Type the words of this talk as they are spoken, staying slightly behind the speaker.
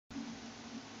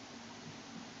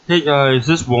Hey guys,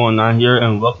 this is Warren here,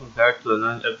 and welcome back to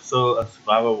another episode of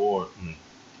Survival War.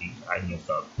 I messed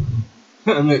up.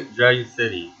 I'm at Dragon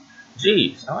City.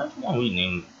 Jeez, I actually want to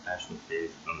rename actual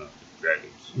cities. I don't know if it's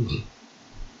dragons.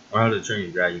 Or how to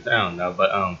train dragons. I don't know,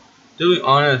 but to be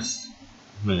honest,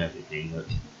 I mean that's a thing,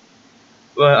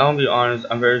 but I'll be honest.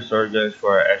 I'm very sorry guys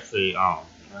for actually not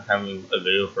having a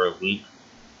video for a week.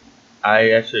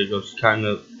 I actually was kind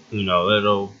of a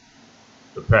little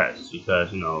depressed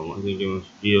because I wasn't getting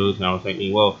views, and I was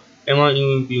thinking, well, am I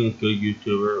even being a good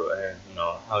YouTuber? And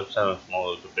I was having a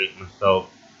small debate myself,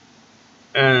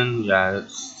 and yeah,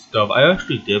 that's stuff. I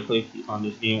actually did play on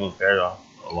this game with Fair off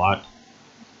a lot,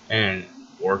 and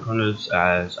work on this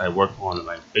as I work on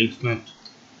my basement.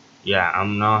 Yeah,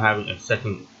 I'm now having a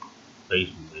second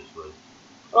basement basically.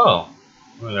 Oh,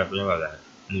 I forgot about that.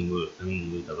 I need to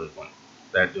move that way point.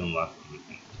 That doing last one.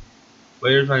 But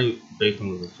here's my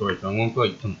basement with a sword, so I'm gonna put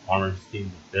like some armor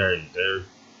schemes there and there.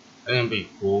 That'd be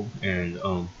cool. And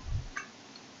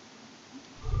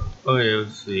okay,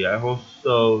 let's see. I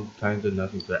also kind of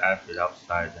nothing to actually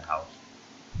outside the house.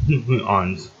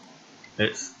 On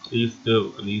it's these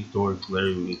doors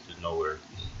literally lead to nowhere.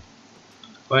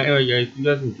 But anyway, guys, if you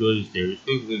guys enjoy this series,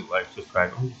 please leave a like,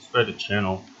 subscribe, and spread the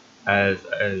channel as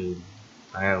I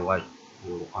have like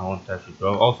I want to actually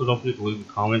grow. Also, don't forget to leave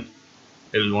a comment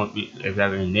if you want if you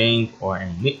have any names or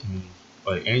any nicknames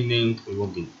or any names we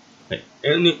want to be like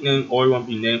any nickname or you want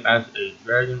to be named as a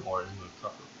dragon or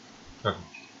trucker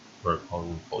or call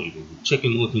you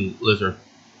chicken looking lizard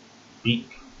beak.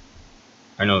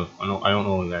 I don't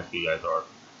know what actually you guys are.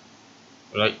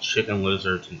 I like chicken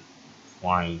lizards and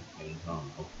flying things, I don't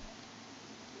know.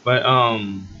 But I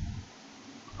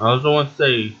also want to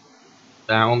say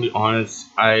that I want to be honest,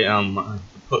 I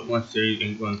put my series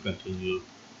ain't going to continue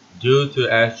due to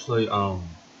actually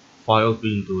files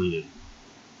being deleted.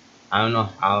 I don't know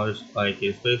how it's like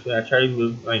it's basically I try to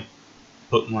move like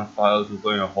put my files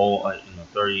within a whole like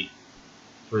 30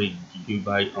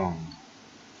 gigabyte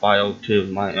file to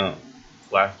my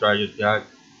flash drive I just got,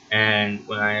 and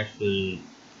when I actually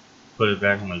put it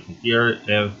back on my computer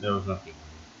there was nothing.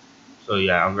 So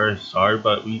yeah, I'm very sorry,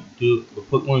 but we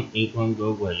put 1.81 go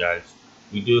away guys.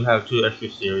 We do have two extra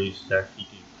series that you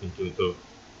can continue. So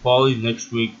probably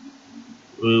next week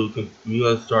we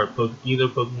will start either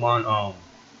Pokemon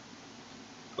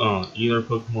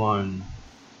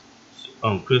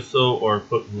Crystal or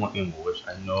Pokemon Emerald, which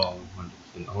I know I'm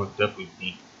 100%. I would definitely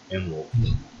beat Emerald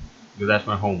because that's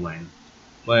my homeland.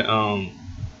 But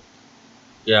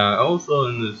yeah. Also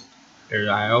in this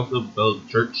area, I also built a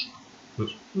church,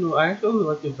 which I actually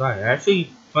like this design.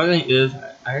 Actually, funny thing is,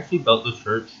 I actually built the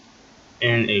church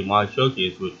in a mod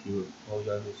showcase, which you all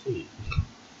guys will see.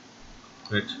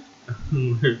 Which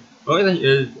the only thing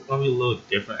is, it's gonna be a little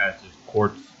different as this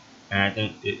quartz, and I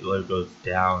think it like goes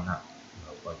down, not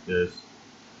like this.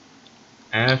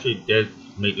 I actually did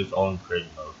make this all in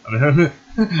creative mode.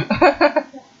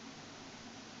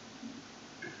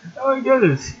 Oh my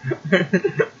goodness!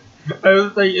 I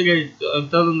was like, okay, I'm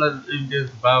telling that it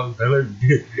just bounce. I literally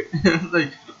did. I was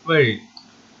like, wait,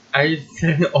 I just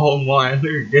said it all in one. I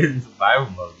literally did in survival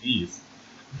mode. Jeez.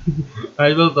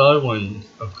 I built the other one in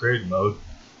creative mode.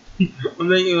 I'm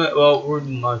thinking like, well, we're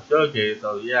in my showcase,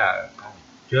 so yeah.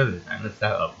 Goodness, I messed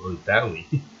that up really badly.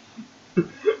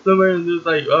 Somebody's just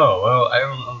like, oh, well, I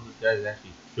don't know if this guy's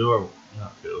actually sure.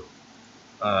 Not sure.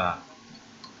 Uh,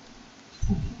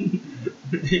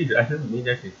 Jeez, I didn't mean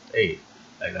to actually say it.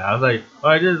 Like, I was like, oh,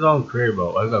 I did it on career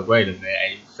mode. I was like, wait a minute,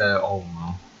 I said it all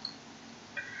wrong.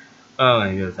 Oh my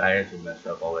goodness, I actually messed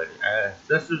up already.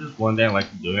 That's just one thing I like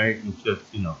to do. I can just,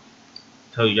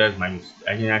 tell you guys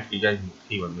I can actually you guys can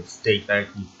see what mistakes I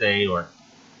actually say or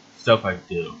stuff I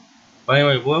do. But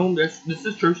anyway, well, this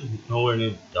church is nowhere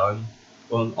near done.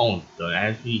 Well, almost done. I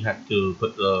actually had to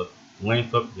put the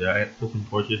length up there. I had to put some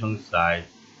torches on the side.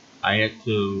 I had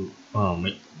to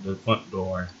make the front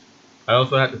door. I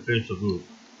also had to finish the roof,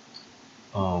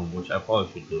 which I probably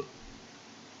should do.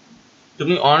 To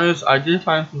be honest, I did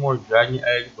find some more dragon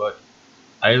eggs, but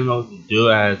I don't know what to do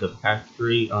as a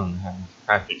packaging.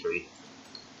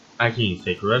 I can't even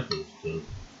say correctly, so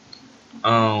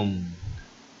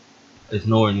it's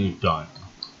nowhere near done.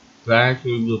 But I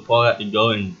actually will probably have to go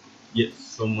and get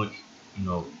so much,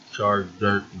 charred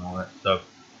dirt and all that stuff.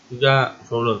 We got a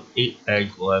total of 8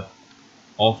 eggs left.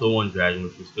 Also one dragon,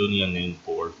 which we still need a name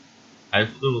for. I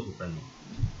still looking for a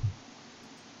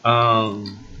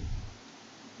name.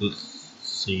 Let's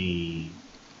see.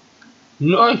 You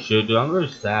know what I should do? I'm very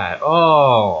sad.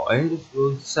 Oh, I think it's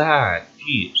really sad.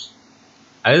 Jeez.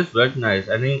 I just recognized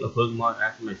I named a Pokemon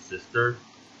after my sister.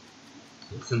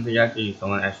 Something actually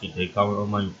someone actually did comment on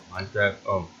my Minecraft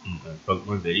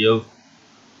Pokemon videos,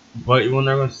 but you will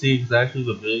never see because actually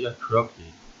the video got corrupted.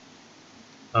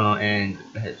 And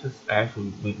it just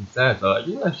actually made me sad. So I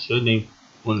think I should name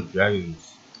one of the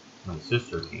dragons my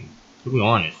sister's name. To be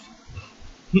honest.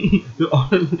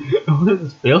 All of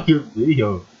this failure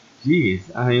video.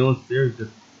 Jeez, I mean, on serious,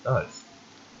 just sucks.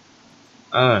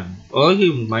 Well, I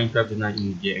think Minecraft did not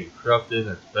even get corrupted.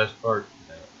 That's the best part.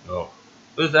 So,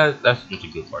 but that's just a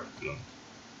good part, to be honest.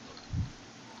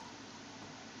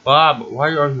 Bob, why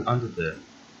are you under there?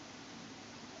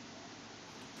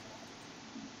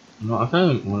 No, I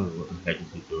kind of wonder what the heck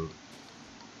is he doing.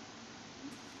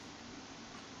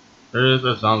 There is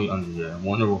a zombie under there. I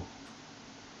wonder what.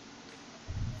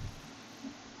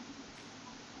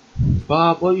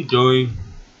 Bob, what are you doing?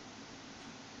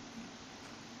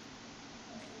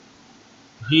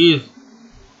 He is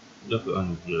definitely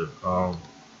under here.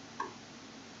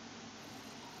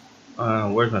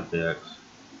 Where's my dex?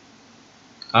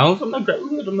 I also my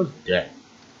grandmother almost dead.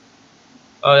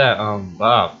 Oh yeah,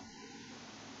 Bob.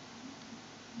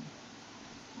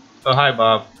 Oh hi,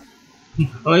 Bob.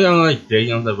 Oh yeah, I'm like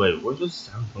dating. I was like, wait, where's this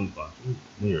sound coming from? It's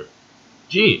weird.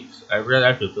 Jeez, I really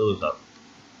actually fill this up,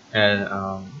 and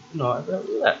I got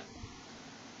that.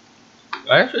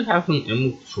 I actually have some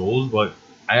emerald souls, but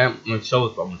my show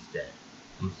is almost dead.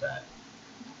 I'm sad.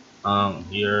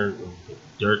 Here,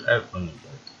 dirt. I have plenty of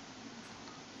dirt.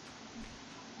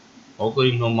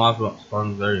 Hopefully, no mobs won't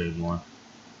spawn there anymore.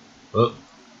 Oh,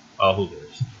 who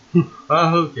cares? Who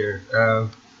cares?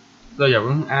 So yeah, we're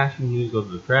gonna actually need to go to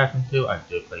the crafting table. I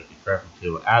did play the crafting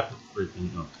table at the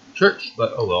freaking church,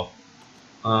 but oh well.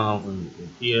 We're gonna go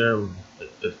here. We're gonna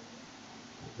put this.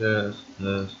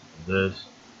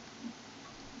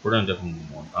 We're gonna definitely need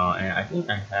more. And I think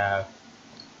I have.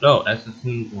 No, that's the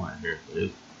same one here. It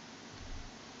is.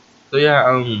 So yeah,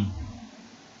 I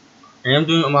am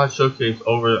doing a mod showcase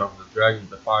over the Dragon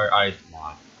the Fire Ice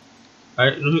mod.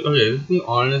 Okay, let's be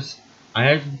honest. I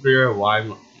had to figure out why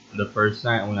the first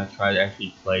night when I tried to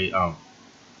actually play when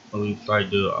we tried to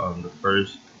do the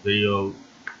first video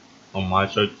on my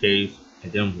showcase,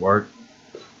 it didn't work.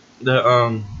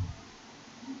 The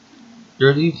there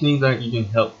are these things that you can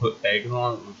help put eggs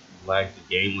on, which lags the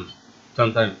game, which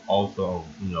sometimes also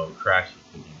crashes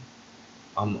the game.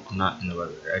 I'm not in the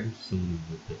weather. I just seen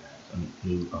new big ass.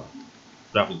 New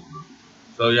grapple group.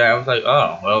 So yeah, I was like,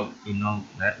 oh well,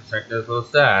 that's a little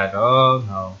sad. Oh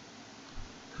no.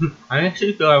 I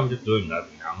actually feel I was just doing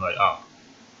nothing. I'm like, oh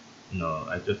no,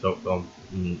 I just don't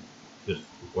just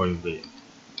recording video.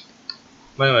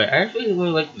 By the way, I actually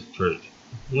really like this church.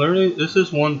 Literally, this is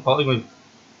probably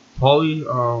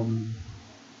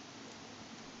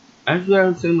actually I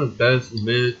would say my best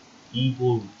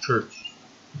medieval church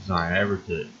design I ever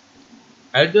did.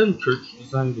 I've done church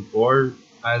design before,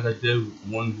 as I did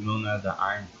one known as the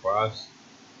Iron Cross.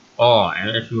 Oh,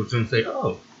 and actually was gonna say,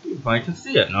 oh, you might just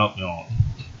see it. Nope, no.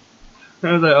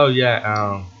 I was like, oh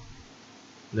yeah,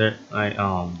 there, it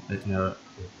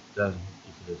doesn't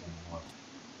exist anymore.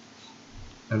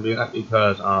 And not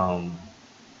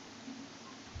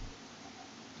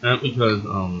because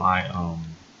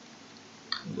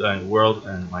my world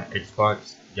and my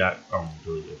Xbox got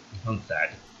deleted. I'm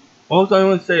sad. Also, I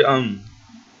want to say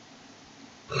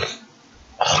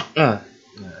yeah,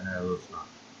 it's not.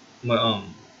 But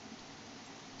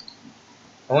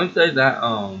I want to say that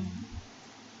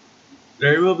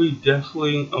there will be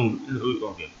definitely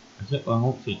okay. I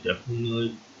won't say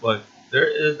definitely, but there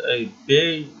is a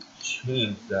big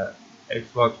chance that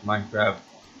Xbox Minecraft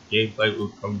gameplay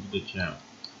will come to the channel.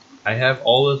 I have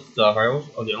all this stuff. I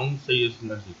only say this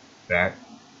as a fact.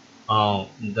 The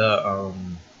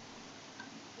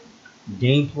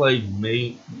gameplay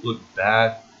may look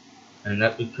bad, and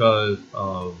that's because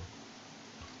of.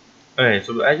 Okay,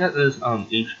 so I got this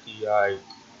HDI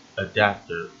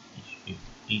adapter,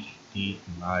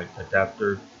 HDMI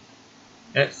adapter.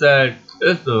 It said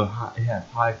it has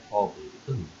high quality. It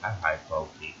doesn't have high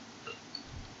quality.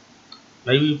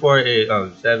 Maybe for a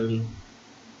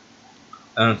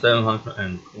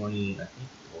 720, I think,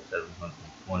 or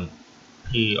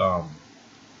 720p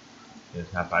is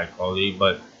have high quality,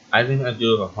 but I think I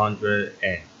do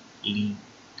 180p,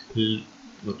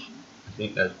 which I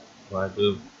think that's what I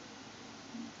do.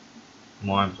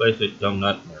 More in place it dumb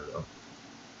nut there though.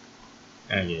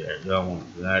 And yeah, y'all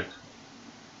want that.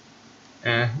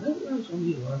 And that's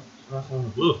only last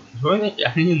one. So I need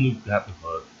a new graphic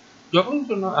card. Graphics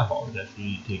are not hard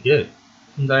actually to get,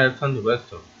 since I have tons of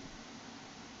redstone.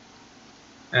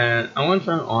 And I want to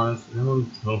turn honest, I know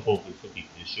don't focus on the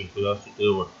mission for us to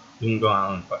do, or we can go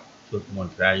out and fight some more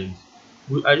dragons.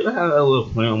 I do have a little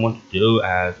plan on what to do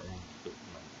as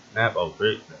Map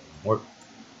upgrade. Work.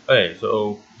 Okay,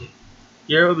 so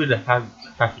here will be the hazard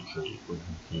tree for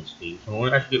the speed. So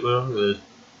when I actually get rid of this,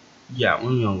 yeah,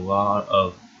 we need a lot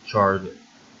of charred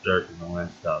dirt and all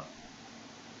that stuff.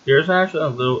 Here's actually a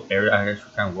little area I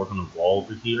actually kind of work on the wall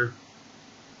over here.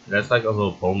 That's like a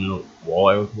little bone wall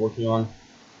I was working on.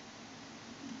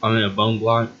 I mean a bone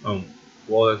block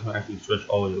wall that's gonna actually stretch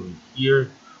all the way over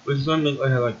here, which is gonna make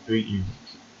like 3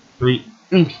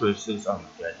 inches since I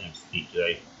can't speak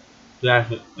today. To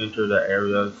actually enter the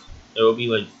areas, it will be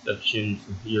like sections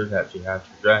here that actually have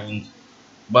 3 dragons.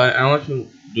 But I want to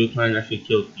do plan to actually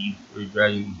kill these 3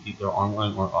 dragons either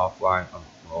online or offline.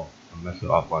 Well, I'm actually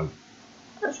offline.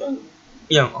 Actually,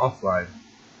 yeah, I'm offline.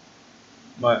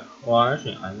 But well,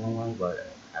 actually, I'm online, but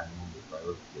I'm on the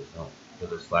driver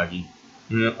because it's laggy.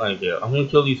 Like yeah, I'm gonna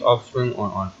kill these off screen or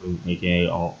on screen, aka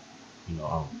all, you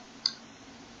know,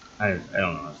 I don't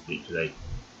know how to speak today.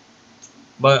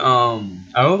 But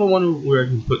I also wonder where I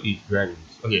can put these dragons.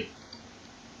 Okay,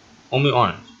 I'll be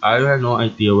honest, I have no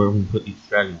idea where I can put these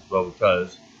dragons, well,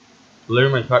 because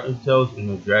literally my cotton tails and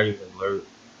the dragons are literally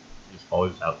just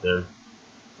always out there.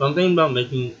 So I'm thinking about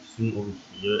making soon over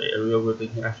here an area where they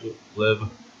can actually live,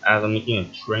 as I'm making a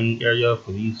training area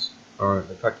for these or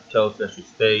the cotton tails to actually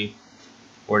stay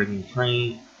or they can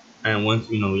train. And once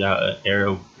we got an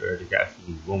area where they can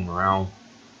actually roam around,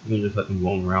 you can just let them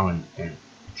roam around and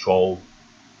patrol.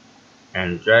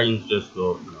 And the dragons just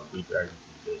go, the dragons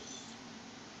can just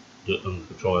get them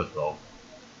patrol as well.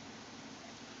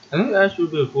 I think that actually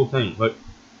would be a cool thing. But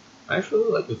I actually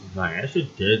really like this design. I actually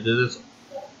did this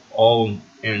all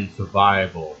in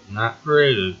survival, not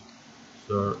creative,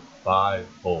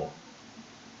 survival.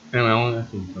 Anyway, I want to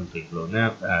actually gonna take a little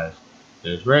nap as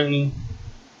it's raining.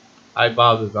 I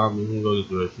Bob the zombie, we can go this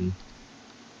direction.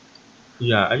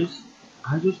 Yeah, I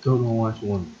just don't know what you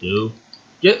want to do.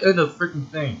 Get in the freaking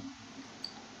thing.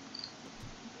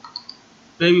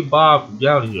 Baby Bob, get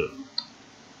out of here.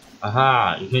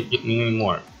 Aha, you can't get me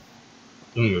anymore.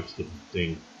 Give me your stupid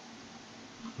thing.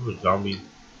 Stupid zombie.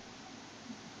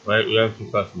 Right, we have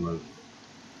some customers.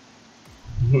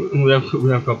 we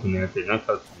have company, I say, not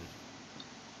customers.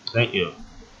 Thank you.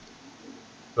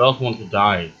 Who else wants to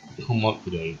die? Come up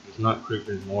today. It's not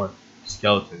creatures, more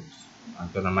skeletons.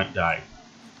 Because I might die.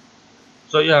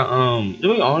 So yeah, to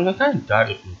be honest, I kind of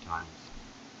died a few times.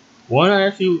 One I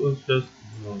actually was just,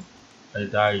 I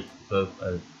died because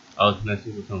I was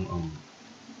messing with some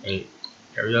a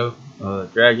area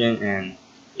dragon, and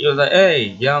he was like,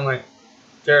 "Hey, get on my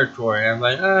territory." And I'm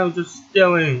like, "I'm just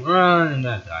stealing, run!" And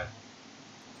I died.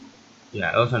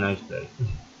 Yeah, it was a nice day.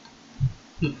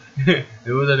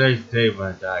 It was a nice day when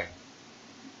I died.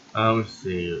 Let's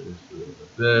see,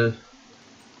 this.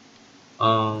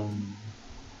 Um,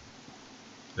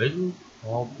 maybe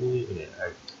probably. Yeah,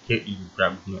 I can't even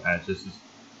grab from the as this is.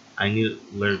 I need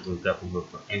literally grab from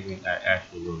for anything I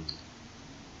actually will need.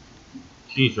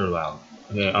 She's are loud.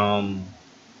 Okay, I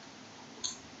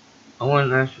want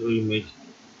to actually make.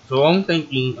 So I'm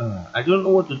thinking, I don't know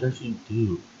what to actually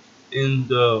do in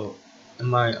the in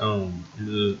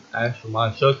the actual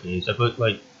my showcase. I put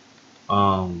like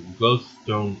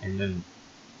glowstone and then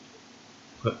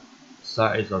put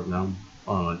sides of them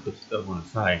put stuff on the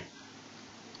side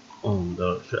on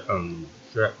the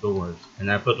strap doors, and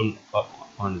I put them up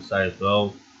on the side as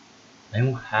well. I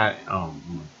don't have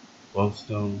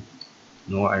glowstone,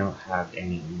 nor I don't have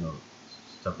any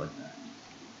stuff like that.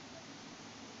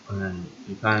 And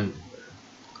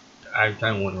I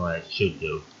kind of wonder what I should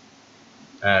do,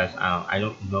 as I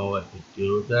don't know what to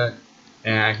do with that,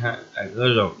 and I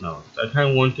really don't know. I kind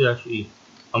of want to actually.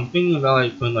 I'm thinking about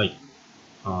like putting like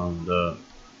the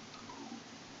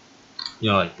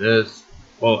like this.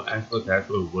 Well,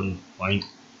 actually wooden plank,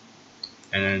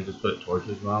 and then just put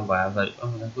torches around. But I was like,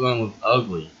 oh, that's gonna look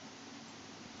ugly.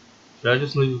 Should I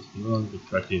just leave this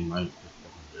destructive might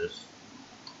just this?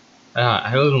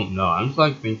 I really don't know. I'm just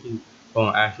like thinking from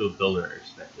an actual builder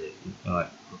perspective,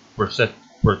 like percent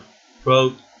per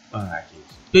pro. I can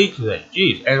speak today.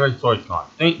 Jeez, everybody's sword's gone.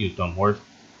 Thank you, dumb horse.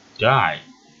 Die.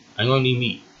 I'm gonna need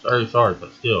meat. Sorry,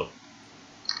 but still,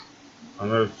 I'm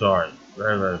very sorry.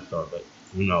 Very sorry, but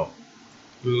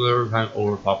we were kind of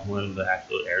overpopulated the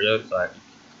actual area, so I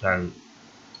kind of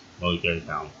really get it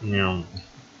down.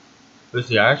 Let's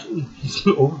see, I actually it's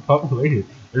overpopulated.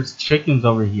 There's chickens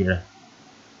over here.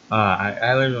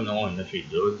 I really don't know what I should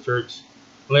do with the church.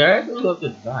 Like, I actually love the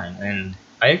design, and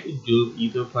I actually do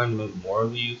either plan to make more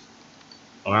of these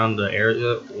around the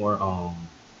area or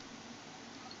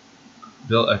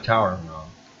build a tower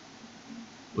around,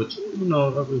 which that'd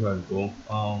be very cool.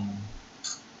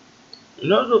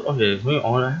 Okay, moving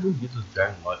on. I haven't used this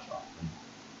dragon much often.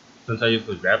 since I used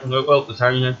the grappling hook, well, the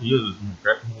time you have to use this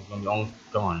grappling hook is gonna be almost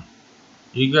gone.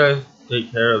 You guys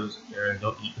take care of this area and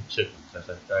don't eat the chickens. That's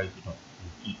like guys who don't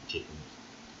eat chickens.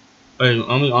 But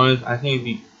I'll be honest, I think it'd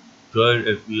be good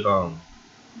if we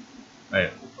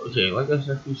right, okay, like I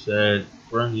said,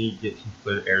 we're gonna need to get some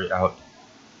clear area out.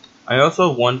 I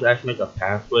also want to actually make a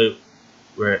pathway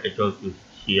where it goes to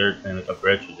here and like a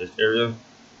bridge to this area.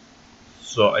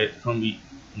 So it's gonna be,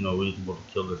 reasonable to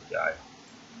kill this guy.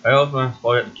 I also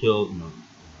want to kill,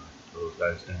 those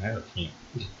guys, and I have a camp.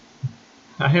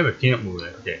 I have a camp move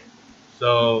there. Okay,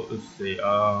 so let's see.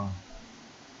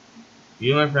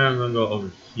 You and my friend are gonna go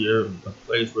over here, a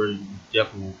place where you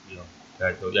definitely,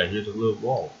 gotta go. Yeah, here's a little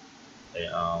wall. Okay,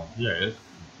 here it is.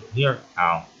 Here,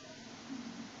 ow.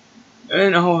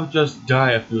 And I'll just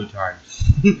die a few times.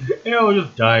 And I'll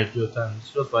just die a few times,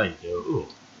 just like you. Ooh.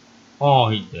 Oh,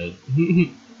 he did.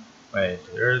 Wait,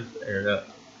 so there's the area.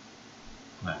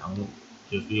 Right, I won't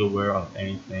just be aware of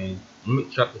anything. I'm gonna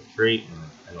chop the tree, and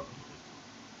I don't need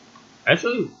it.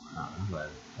 Actually,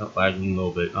 I'm lagging a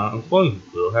little bit. I'm going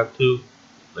we'll have to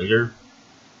later.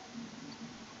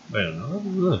 Wait a minute, what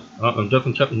is this? I'm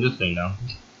definitely chopping this thing now.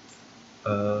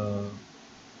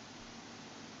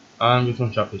 I'm just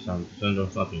gonna chop this down. Send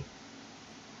them something.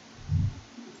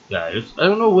 Yeah, I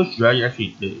don't know which dragon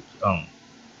actually did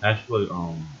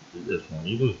did this one.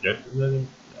 Either was Jet Dragon,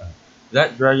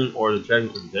 that dragon or the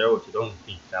dragon was there, which I don't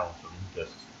think that was from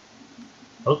just.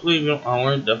 Hopefully, I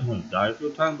won't definitely die a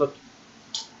few times, but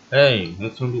hey,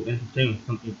 it's gonna be entertaining,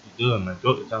 something to do, and my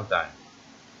goat is outside.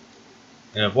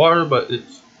 I have water, but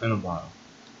it's in a bottle.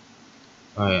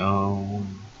 Alright,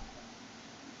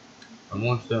 I'm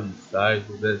gonna step inside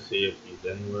for this, see if he's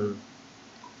anywhere.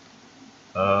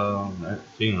 I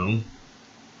see him.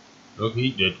 Look,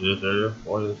 he did to this area,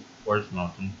 forest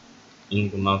mountain. In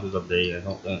the mountains of day, I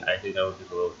think that was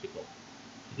just a little tickle.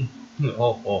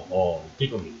 Oh,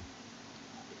 tickle me.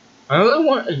 I really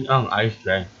want an ice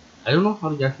dragon. I don't know how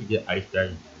to actually get ice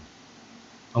dragon.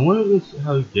 I wonder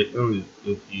how you get them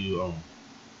if you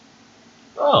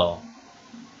oh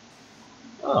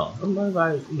somebody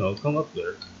might come up there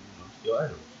and steal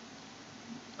items.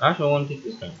 Actually, I want to take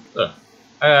this thing. Look,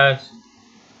 guys.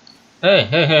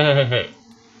 Hey,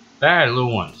 bad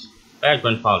little ones, bad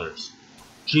grandfathers.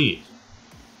 Jeez,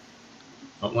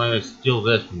 I don't want to steal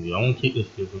this from you. I want to take this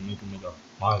to make a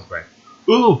mod break.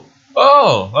 Ooh,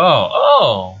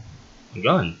 oh, a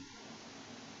gun.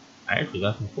 I actually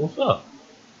got some cool stuff.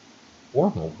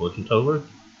 Warhol potion over.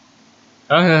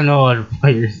 I don't know other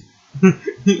players.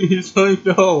 It's only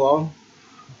go along.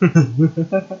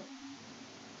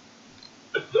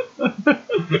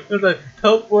 It's like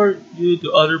teleport you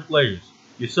to other players.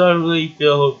 You suddenly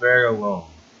feel very alone.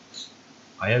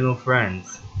 I have no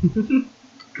friends.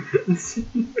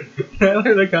 I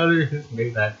like how they just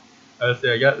made that. I would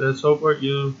say I got to teleport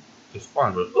you to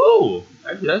spawn, but oh,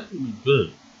 actually that's gonna be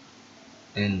good.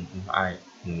 And I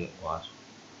lost.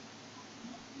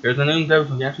 There's a name that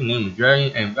was actually named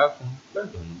Dragon and got some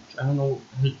weapons. I don't know.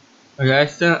 Okay, I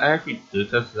actually did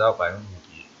test it out, but I don't know what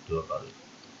to do about it.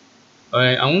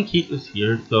 Alright, I won't keep this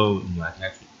here, so I can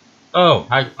actually. Oh,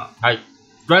 hi,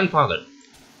 grandfather,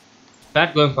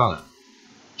 bad grandfather.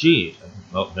 Jeez.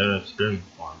 Oh, there's a screaming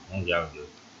farm. I won't get out of here.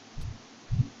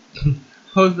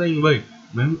 I was thinking, wait,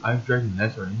 maybe Ice Dragon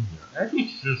nests are in here. I actually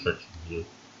should search in here.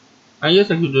 I guess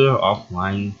I could do it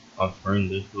offline, off screen,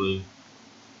 basically,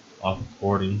 off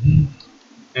recording,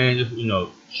 and just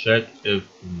check if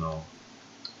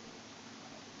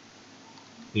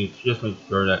just make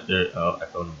sure that they're I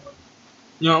found them.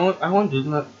 I want to do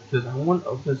that because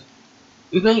because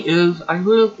the thing is, I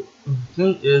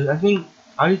think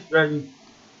Ice Dragon.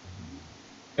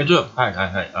 And hi.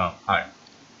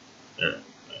 There.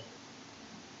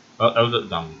 Oh, that was a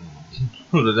zombie.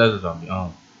 That's a zombie.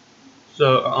 So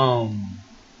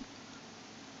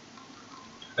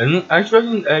and Ice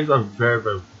Dragon eggs are very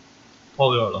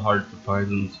probably are the hardest to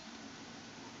find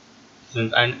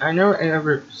since I never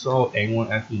ever saw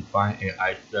anyone actually find an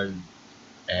Ice Dragon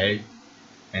egg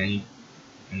any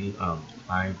time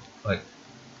like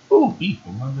beef.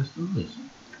 Well, let's do this.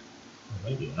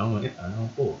 Maybe I don't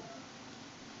know.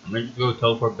 I might just go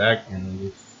teleport back and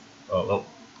just I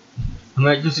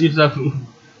might just use that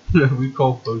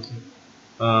recall potion.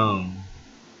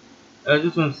 I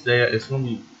just want to say that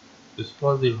it's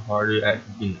probably harder at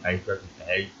getting Ice Dragon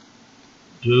egg,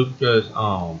 dude, because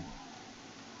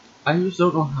I just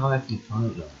don't know how I can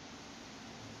find them.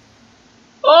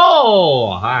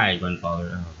 Oh, hi,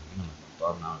 grandfather.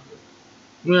 Come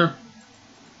here.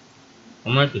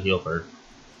 I'm gonna have to heal first.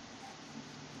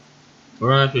 We're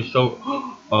gonna have to show.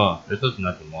 Oh, this is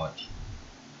nothing much.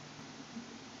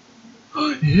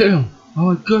 Yeah.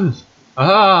 Oh my goodness!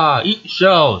 Ah! Eat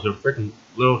shells, you freaking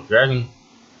little dragon.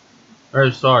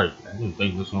 Very sorry. I didn't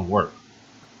think this would work.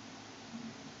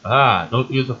 Ah!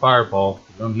 Don't use a fireball.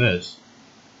 You're gonna miss.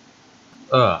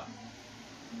 I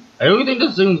don't think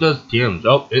this thing does damage.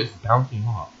 Oh, it's bouncing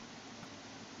off.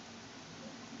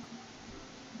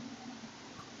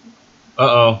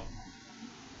 Uh-oh.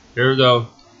 Here we go.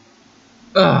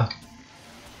 Ugh.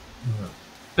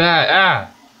 Bad.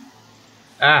 Ah.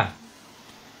 Ah.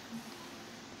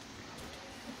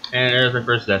 And there's my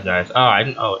first death, guys. Oh, I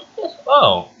didn't. Oh. Yes.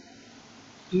 Oh.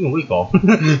 Even weak all.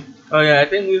 Oh yeah, I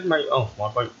think this is my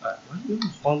spawn point. Why do you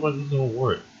spawn point doesn't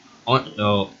work? On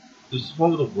no, this is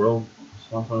one of the world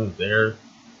spawn point is there,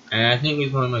 and I think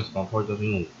it's one of my spawn points doesn't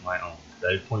even my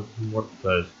bag point doesn't work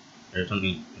because there's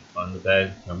something on the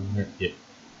bag. So I'm gonna get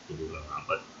to move around,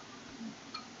 but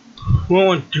what I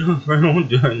want to do, what I want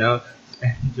to do right now,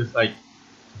 and just like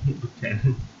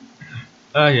pretend.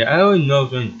 Oh yeah, I don't know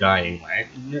if I'm gonna die anyway.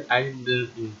 I didn't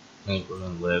even think we're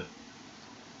gonna live.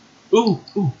 Ooh,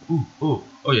 ooh, ooh, ooh.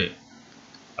 Oh yeah.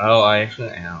 Oh, I actually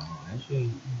am.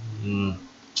 Hmm.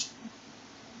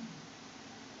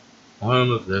 I want to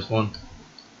move this one.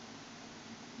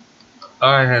 Oh,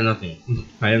 I had nothing.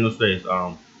 I had no space.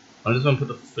 I'm just gonna put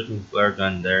the freaking flare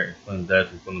gun there. It's gonna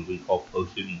it's gonna be called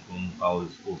potion and all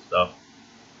this cool stuff.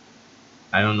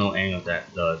 I don't know any of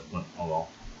that does, but oh well.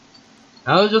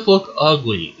 Now it just look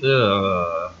ugly.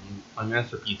 Ugh. My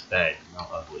masterpiece bag, now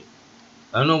ugly.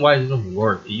 I don't know why it doesn't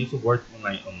work. It used to work on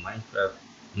my Minecraft,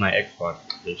 my Xbox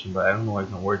edition, but I don't know why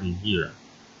it's not working here.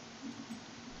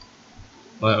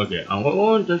 But okay, what I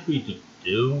want just for you to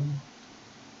do,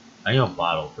 I need a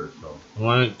bottle first though.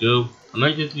 What I want to do, I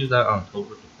might just use that on top of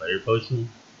the player potion.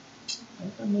 I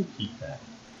think I might keep that.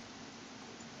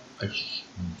 I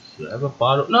should have a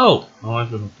bottle. No! Oh, I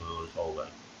shouldn't throw this all away.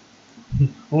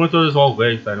 I want to throw this all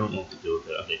away because I don't know what to do with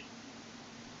it. Okay.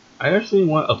 I actually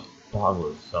want a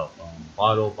bottle itself.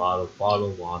 Bottle.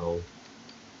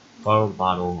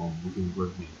 Looking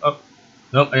for me. Oh,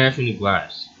 nope. I actually need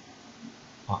glass.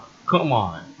 Oh, come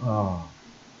on. Oh.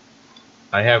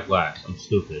 I have glass. I'm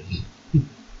stupid.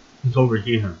 It's over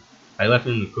here. I left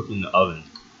it in the cooking in the oven.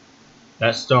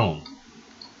 That's stone.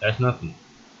 That's nothing.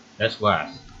 That's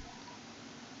glass.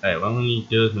 Alright, what I'm gonna need to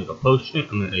do is make a potion. I'm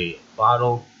gonna need a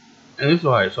bottle. And it's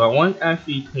alright. So I want to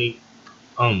actually take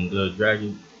the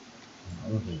dragon. I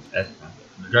don't think that's not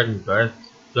it. The dragon breath,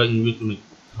 so I can use to make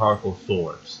powerful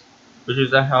swords. Which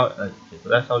is that how? Okay, so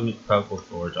that's how you make powerful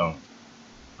swords. I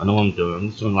know what I'm doing. I'm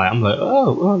just doing like I'm like,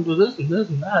 oh, well, I'm doing this and this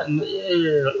and that and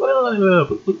yeah.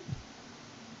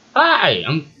 Hi,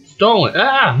 I'm stolen.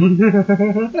 Ah!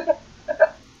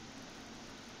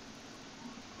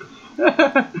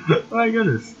 My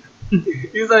goodness.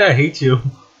 He's like, I hate you.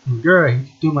 Girl, I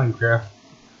hate you do Minecraft.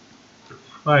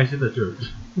 Oh, I should have church.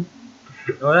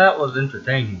 Well, that was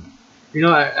entertaining. You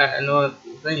know, I know the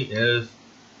thing is,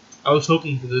 I was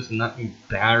hoping for this to not be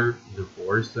better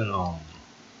divorced than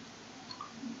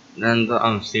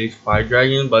the stage 5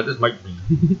 dragon, but this might be.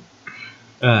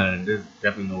 There's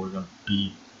definitely no way gonna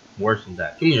be worse than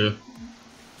that. Come here.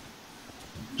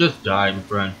 Just die, my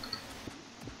friend.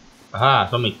 Aha,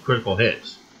 so many critical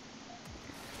hits.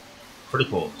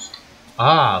 Criticals.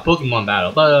 Aha, Pokemon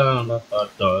battle. Ah!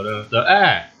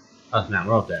 Oh snap,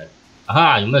 we're all dead.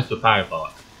 Aha, you missed the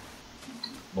fireball.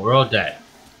 But we're all dead.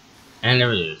 And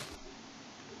there it is.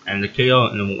 And the KO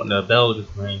and the bell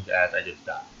just rings as I just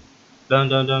died. Dun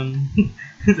dun dun.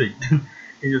 He's like,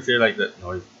 he just hear like that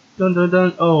noise. Dun dun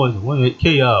dun. Oh, it's a 1-hit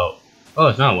KO. Oh,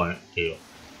 it's not 1-hit KO.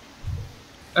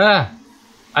 Ah!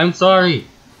 I'm sorry.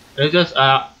 It's just,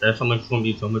 there's gonna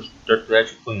be so much dirt to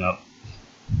actually clean up.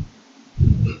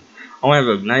 I want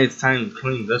to have a nice time to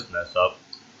clean this mess up.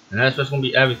 And that's just gonna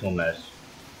be every single mess.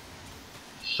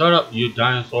 Shut up, you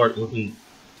dinosaur looking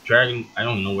dragon. I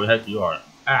don't know where the heck you are.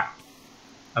 Ah!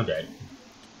 I'm dead.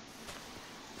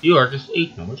 You are just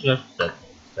 18. What should I have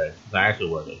said? I actually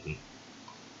was 18.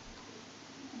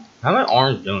 How my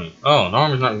arms doing? Oh, the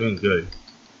arm is not doing good.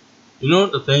 You know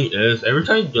what the thing is? Every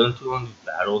time you get into one of these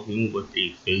battles, even with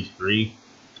a stage 3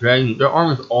 dragon, their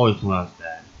arm is always doing as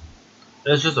bad.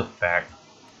 That's just a fact.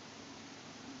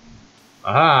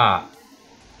 Aha!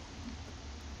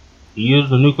 He used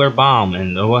the nuclear bomb,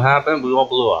 and what happened? We all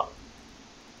blew up.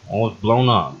 All was blown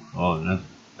up. Oh,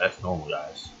 that's normal,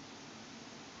 guys.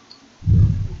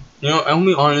 You know, I'll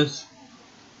be honest.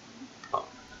 Oh,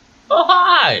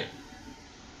 hi!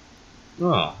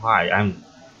 Oh, hi.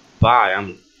 Bye.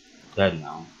 I'm dead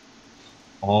now.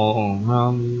 All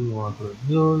around me, want to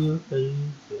feel your faces,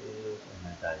 and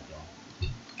I died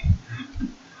again.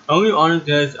 I'll be honest,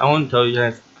 guys. I want to tell you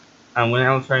guys. And when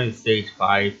I was trying stage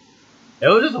 5, it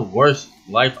was just the worst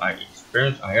life I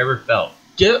experience I ever felt.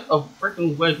 Get a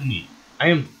freaking away from me. I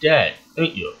am dead.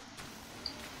 Thank you.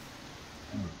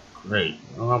 Great.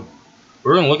 We're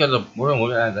gonna look at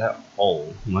that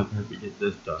hole. Might have to get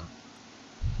this done.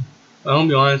 I'll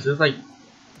be honest, it's like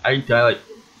I die like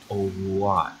a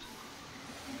lot.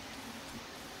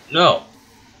 No.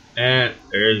 And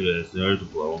there it is. There's the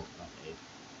blow. Okay.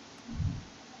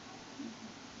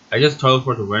 I just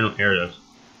teleport to random areas.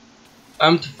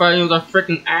 I'm fighting with a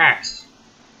freaking axe.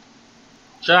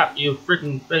 Chop you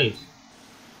freaking face.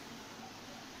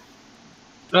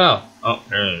 No. Oh,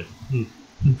 there it is.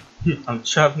 I'm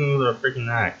chopping with a freaking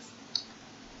axe.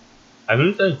 I've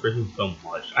been saying freaking so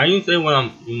much. I didn't say when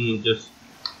I'm just.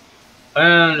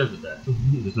 There's that.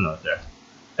 There's another there.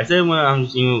 I said when I'm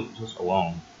just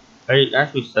alone. I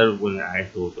actually said when I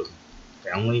was with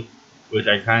family, which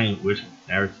I kind of wish I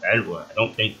never said. But I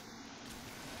don't think.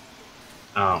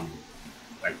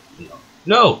 Like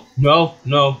no,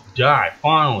 die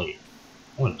finally.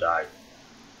 I want to die.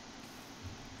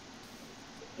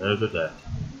 There's a death.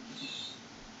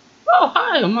 Oh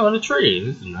hi, I'm on a tree.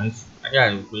 This is nice. I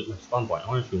gotta wait my spawn point. I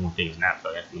want to shoot one thing in that,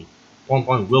 so actually spawn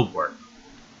point will work.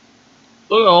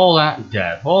 Look at all that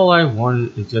death. All I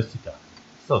wanted is just to die.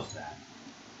 So sad.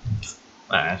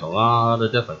 That's a lot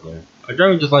of death right there. My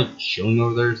dragon just like chilling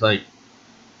over there. It's like,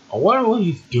 I wonder what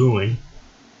he's doing.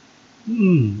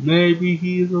 Maybe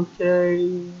he's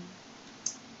okay.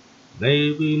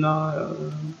 Maybe not.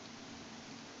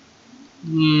 I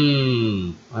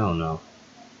don't know.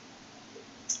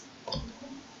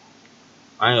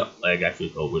 I actually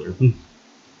feel weird.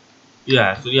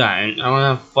 Yeah, so yeah, and I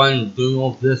wanna have fun doing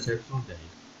all this every single day.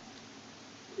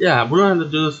 Yeah, we're gonna have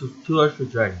to do this with 2 extra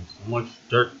dragons. So much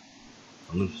dirt,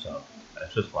 so much stuff.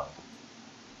 That's just life.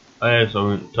 Okay, so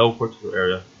we're gonna teleport to the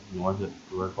area. You want it?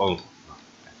 We're gonna follow.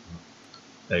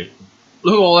 Hey,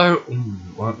 look at all that.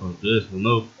 What was this?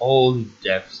 Remove all these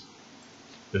deaths.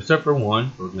 Except for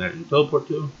one, we're gonna teleport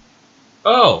to.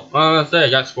 Oh, I was gonna say, I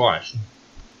got squashed.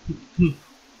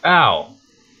 Ow.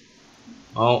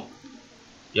 Oh,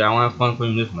 yeah, I wanna have fun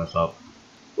cleaning this mess up.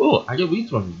 Oh, I get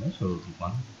resources. That should be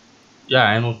fun. Yeah,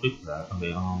 I don't speak for that.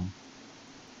 Okay, I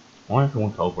wonder if I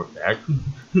want to teleport back.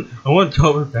 I want to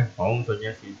teleport back home so I can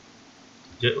actually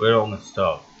get rid of all my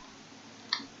stuff.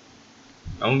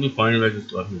 That would be funny if I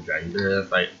just left the dragon there.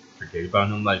 That's like, forget about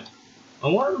him. Like, I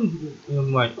want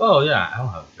him like, oh yeah, I don't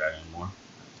have a dragon anymore.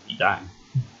 He died.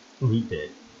 He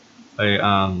did. Okay, we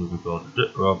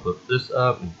can we'll put this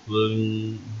up,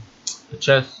 including the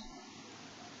chest.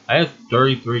 I have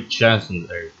 33 chests in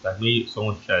there. I made so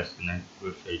much chests and then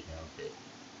we'll shake down. Okay.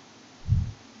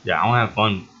 Yeah, I want to have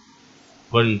fun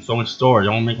putting so much storage.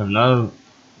 I want to make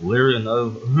literally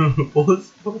another full of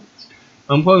storage.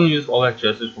 I'm probably gonna use all that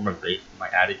chests for my base, my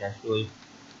attic actually.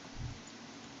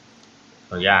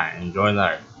 So yeah, enjoy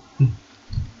that.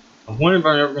 I'm wondering if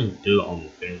I'm ever gonna do it on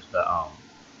finish the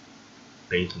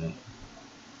basement.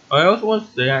 I also want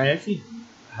to say I actually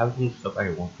have some stuff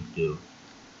I want to do.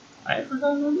 I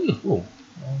forgot about these. Cool.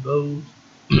 All those.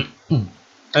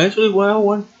 Actually, what I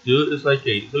want to do is like so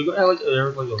you got like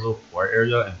there's like a little fort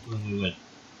area and something like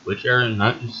which area,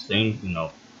 not just saying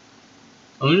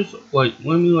I'm just like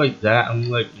when I mean like that, I'm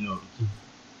like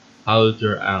how's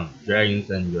your dragons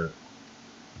and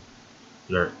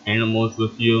your animals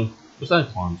with you.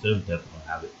 Besides farms, they definitely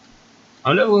have it.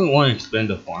 I definitely want to expand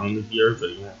the farm this year so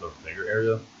you can have a bigger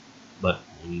area. But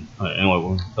anyway,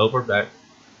 we'll teleport back.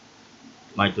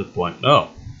 Might just point. No.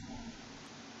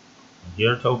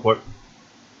 Here, teleport.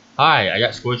 Hi, I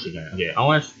got squished again. Okay, I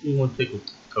want to take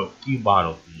a few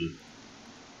bottles for you.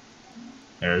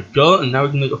 There we go, and now we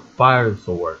can make a fire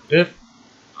sword. If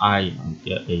I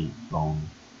get a bone.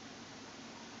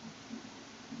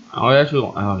 I actually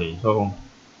okay, so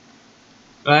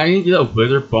I need to get a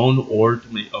wither bone in order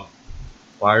to make a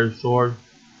fire sword.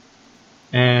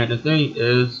 And the thing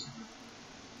is,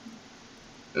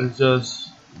 it's just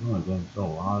oh my god, there's a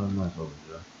lot of mess over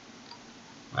here.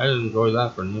 I enjoy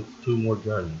that for the next 2 more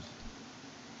dragons.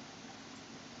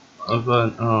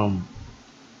 But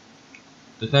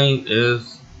the thing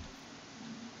is,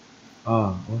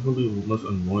 what's gonna be the most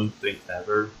annoying thing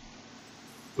ever?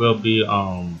 Will be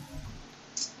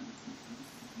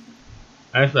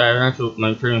actually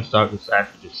my train of thought just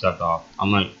actually just shut off.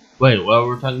 I'm like, wait, what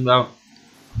were we talking about?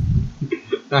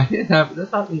 This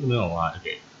happens to me a lot.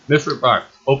 Okay, Mr. Box,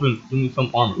 open, give me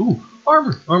some armor. Ooh,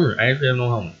 armor. I actually have no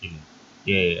helmet.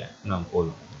 Yeah. No, I'm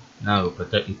cool. Now it'll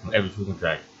protect me from every single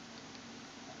dragon.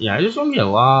 Yeah, I just want me a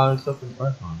lot of stuff to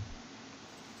work on.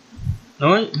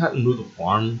 Now I have to move the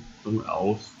farm somewhere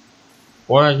else,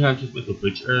 or I can just make a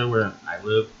bridge area where I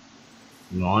live.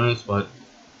 To be honest, but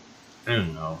I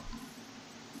don't know.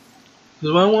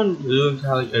 Because what I want to do is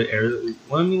have like an area.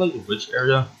 What I mean, like a rich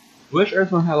area. Rich areas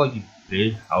don't have like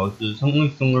big houses,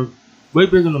 something similar, way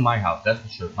bigger than my house. That's for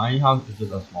sure. My house is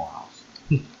just a small house,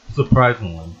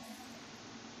 surprisingly.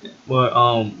 But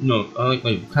no, I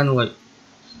like kind of like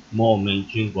small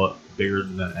mansions, but bigger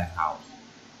than a house.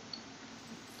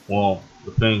 Well,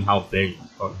 depending how big you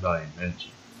talk about a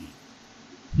mansion.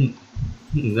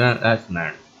 That's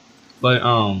matter. But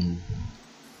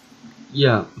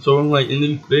yeah. So I'm like in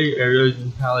these big areas, you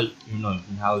can have like you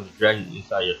can have a dragon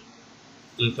inside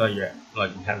your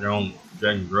like you have your own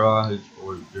dragon garage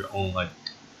or your own like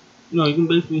you can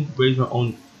basically raise your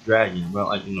own dragon, but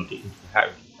like get into the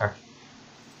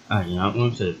I'm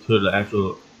gonna say to the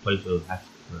actual place of hatchery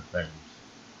for dragons.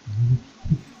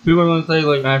 People are gonna say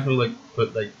like actually like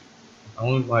put like I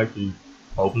want like to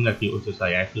hoping that people just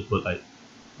like actually put like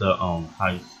the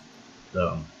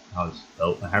the how to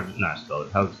spell how to not spell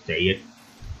it how to say it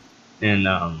and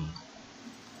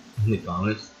in the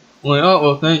comments. I'm like oh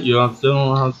well thank you I still don't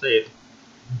know how to say it.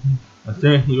 I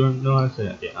still you don't know how to say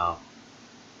it. Okay,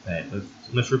 okay,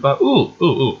 let's rip out. Ooh.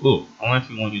 I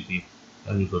actually want you to see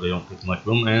so they don't take much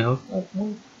room and I was like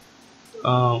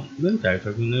then guys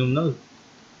I can name another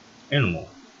animal.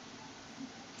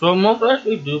 So most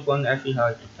actually do plan to actually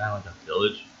have like, kind of like a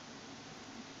village.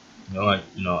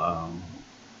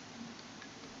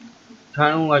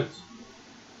 Kind of like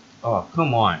oh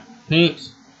come on,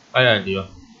 Phoenix. I got an idea.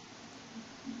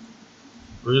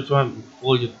 We're just trying to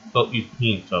fully just put these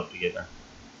Phoenix up together.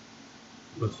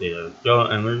 Let's see, let's go,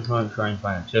 and we're just going to try and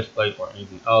find a chest plate or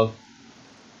anything else.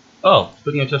 Oh,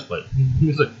 speaking of chest plate,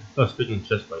 it's like oh, speaking of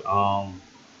chest plate, I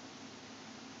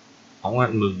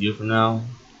want to move you for now.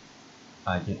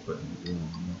 I can't put anything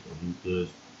in this.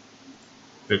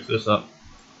 Fix this up.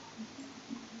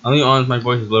 I'll be honest, my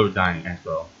voice is a little dying as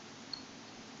well.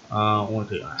 I want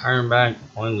to take my iron back.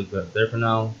 I'll only leave that there for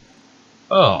now.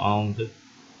 Oh,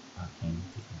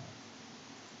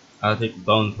 I'll take the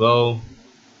bones bow.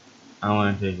 I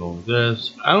want to take over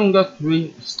this. I only got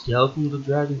 3 skeletons of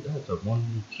dragons. That's a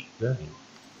one cheap dragon.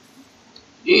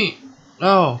 Eat!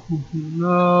 No!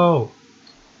 No!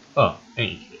 Oh,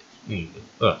 ain't shit. I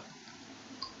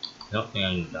don't think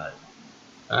I need that.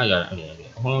 I got it. Okay.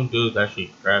 What I'm gonna do is actually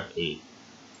craft a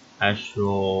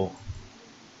actual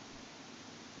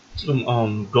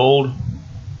some gold.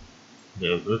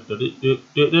 Don't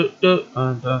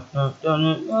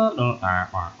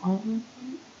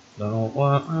know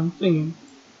what I'm singing.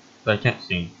 But I can't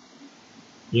sing.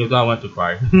 Even though I went to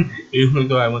choir. Even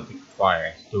though I went to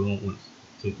choir, I still don't want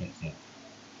to can't sing.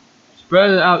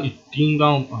 Spread it out, you ding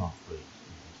dong. Oh, please.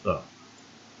 So,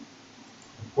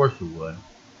 of course you would.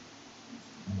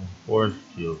 Of course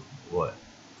you would.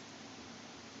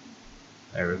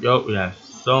 There we go. We have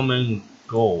so many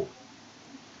gold.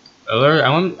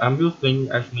 I'm just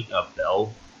thinking actually make a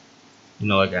bell.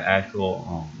 Like an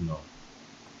actual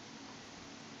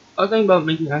I was thinking about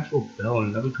making an actual bell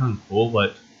and that'd be kind of cool,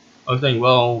 but I was thinking,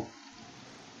 well,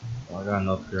 I got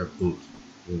enough pair of boots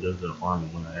to go to the army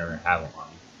when I ever have an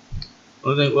army. I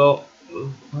was thinking, well,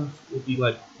 this would be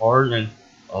like hard and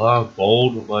a lot of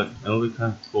gold, but it'll be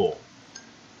kind of cool.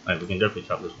 Like we can definitely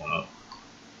chop this one up.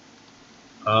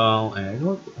 And I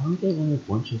don't think only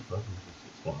one chest left in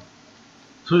this one.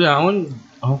 So yeah, I went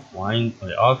offline,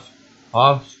 like off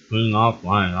screen,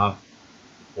 offline, off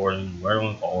recording, whatever you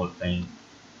want to call it thing.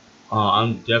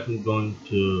 I'm definitely going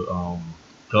to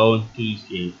go into these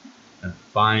caves and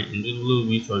find and do a little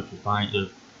research to find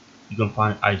if you can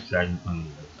find ice dragon under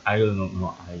this. I really don't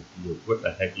know idea what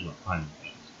the heck you can find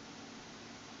things.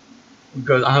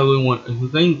 Because I really want the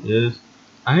thing is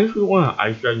I actually want an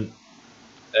ice dragon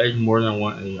egg more than I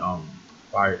want a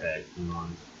fire egg, to be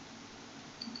honest.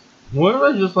 What if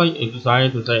I just like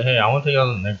decided to say, hey, I want to take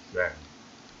on the next dragon?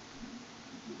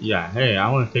 Yeah, hey, I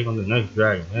want to take on the next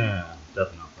dragon. Yeah,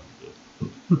 definitely not going to do.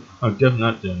 I'm definitely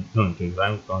not going to because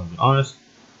I'm going to be honest.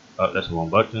 That's the wrong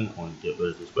button. I want to get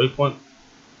rid of this waypoint.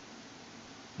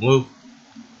 Move.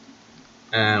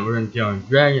 And we're going to get on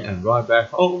dragon and ride back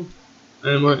home.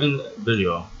 And we're in the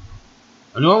video.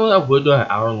 Normally I would do an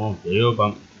hour-long video, but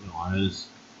I'm being honest.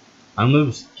 I'm a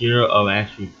little scared of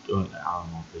actually doing an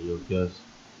hour-long video because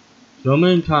so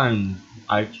many times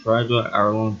I tried to do an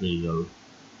hour-long video.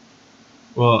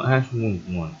 Well, actually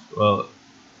only once. Well,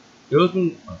 it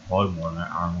wasn't probably more than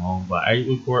an hour long, but I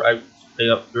stayed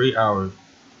up 3 hours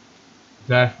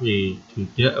to actually to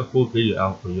get a full video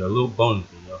out for you, a little bonus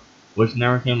video, which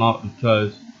never came out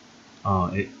because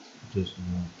it just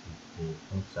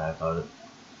I'm sad about it.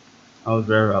 I was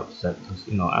very upset because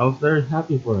I was very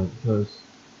happy for it because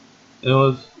it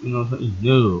was something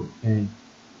new and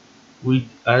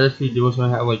I actually was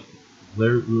gonna have like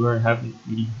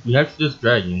we hatched this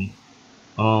dragon.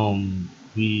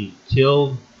 We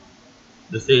killed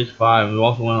the stage 5, and we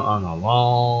also went on a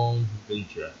long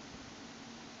adventure.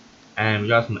 And we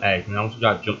got some eggs, and I also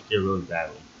got jump scared really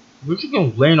badly. Wish you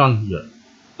can land on here.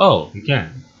 Oh, you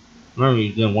can. Remember,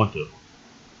 you didn't want to.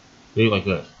 Do it like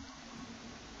this.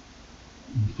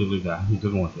 You do that. He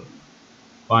doesn't want to.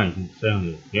 Fine, you can stay on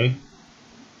here, okay?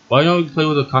 Why don't we play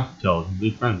with the cocktails and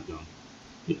be friends with them?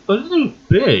 But this isn't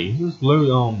big. This is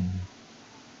literally,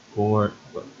 for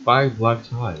 5 blocks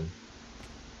high.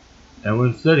 And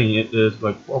when sitting, it is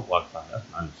like 4 blocks high.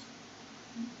 That's nice.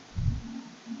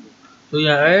 So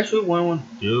yeah, I actually want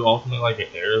to do also make like an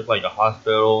area, like a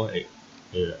hospital, a,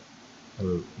 a,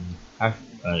 a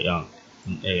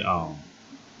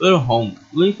little home.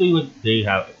 At least they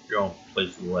have their own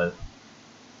place to live.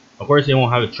 Of course, they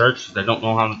won't have a church. 'Cause I don't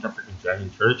know how to make a freaking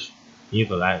dragon church.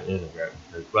 Either that is a dragon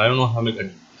church, but I don't know how to make a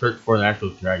church for the actual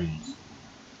dragons.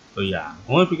 So yeah,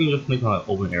 I wonder if we can just make an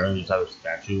open area and just have a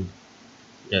statue.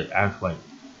 Yeah, act like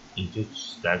a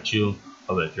just statue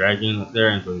of a dragon up there,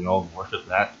 and so we all worship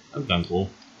that. That's kind of cool.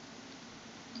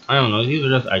 I don't know. These are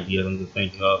just ideas I'm just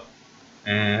thinking of.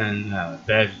 And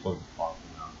bad just wasn't falling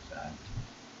around. Sad.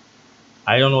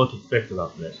 I don't know what to expect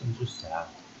about this. I'm just sad.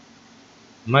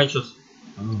 I might just.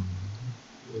 Oh,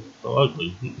 it's so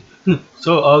ugly.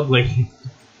 So ugly.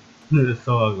 It's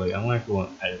so ugly. I'm gonna go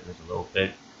and edit this a little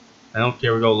bit. I don't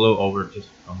care. We go a little over. Just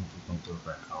don't do it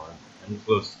for an hour. I'm just a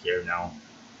little scared now.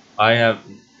 I have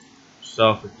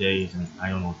stuff for days and I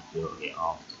don't know what to do. Okay,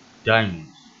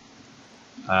 diamonds.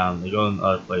 They go in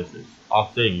other places.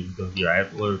 Off things. You go here. I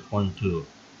have level 22.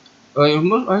 I don't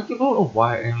know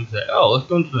why anyone say, oh, let's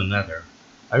go into the nether.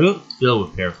 I don't feel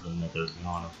prepared for the nether, to be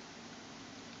honest.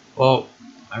 Well,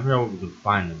 I don't know what we can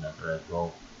find in the nether as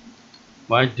well.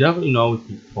 But I definitely know we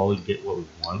can probably get what we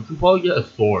want. We can probably get a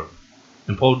sword.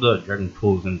 And pull the dragon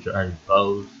tools and dragon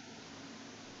bows.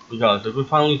 Because if we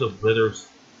finally use a wither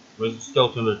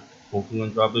skeleton, the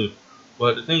Pokemon drop it.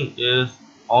 But the thing is,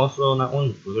 also not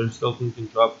only wither skeletons can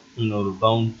drop, the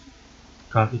bones,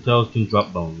 cocktails can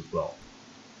drop bones as well.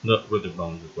 The wither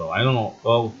bones as well. I don't know.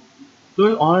 Well, to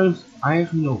be honest, I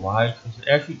actually know why. Because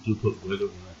they actually do put wither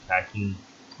when attacking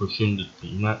or shooting the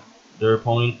team at their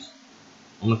opponents.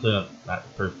 I'm gonna say that's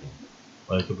the first thing.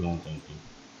 But it could be one thing too.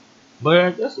 But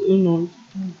I guess,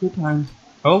 it's good times.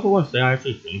 I also want to say I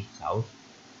actually finished this house.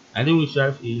 I think we should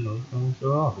actually,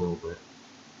 show off a little bit.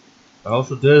 I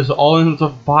also did this all in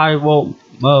survival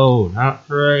mode, not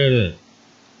creative.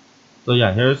 So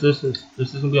yeah, here's this.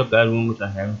 This is gonna be a bedroom, which I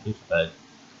haven't fixed bed.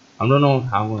 I don't know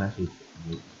how I'm gonna actually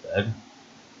make this bed.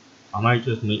 I might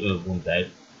just make it one bed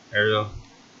area.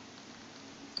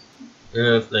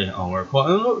 If they work. Well, I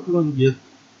don't know if we're gonna give.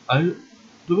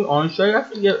 To be honest, should I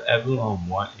actually give everyone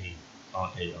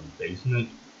a basement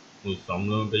with some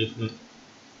little basement?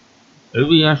 It would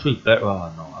be actually better.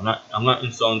 Oh no, I'm not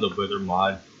installing the wither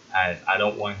mod as I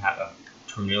don't want to have a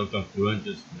tornado come through and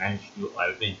just smash through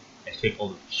everything and take all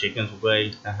the chickens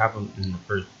away. That happened in the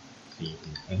first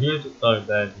season. And here's the other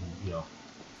bed.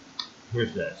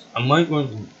 Here's this. I might going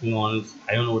to be honest.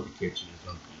 I don't know what the kitchen is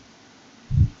going to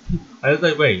be. I was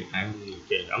like, wait, I don't need a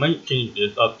kitchen. I might change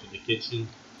this up to the kitchen,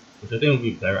 which I think would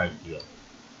be a better idea.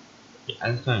 Yeah,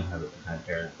 I just kind of have a kind of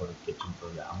area for the kitchen, so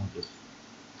yeah, I'm gonna just.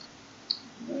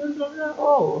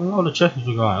 Oh, the chests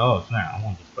are gone. Oh, snap. I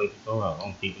want to just place this over. I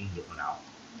won't keep them here for now.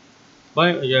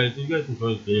 But, yeah, if you guys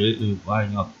enjoyed this video, it's been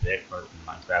lighting up a bit for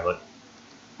Minecraft. But,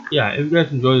 yeah, if you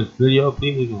guys enjoyed this video,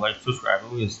 please leave a like, subscribe,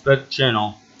 and we can spread the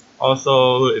channel.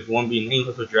 Also, if you want to be named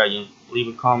as a dragon, leave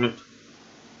a comment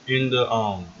leave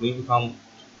a comment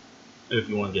if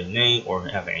you want to get a name or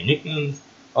have any nicknames.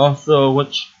 Also,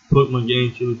 which Pokemon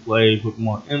game should we play?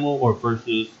 Pokemon Emerald or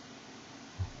versus,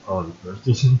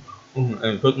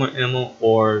 and Pokemon Emerald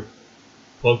or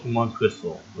Pokemon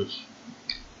Crystal, which,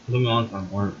 to be honest, I'm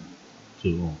more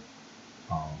to,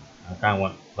 I kind of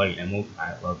want to play Emerald.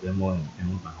 I love Emerald and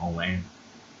Emerald's my whole land.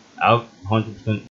 I'll 100%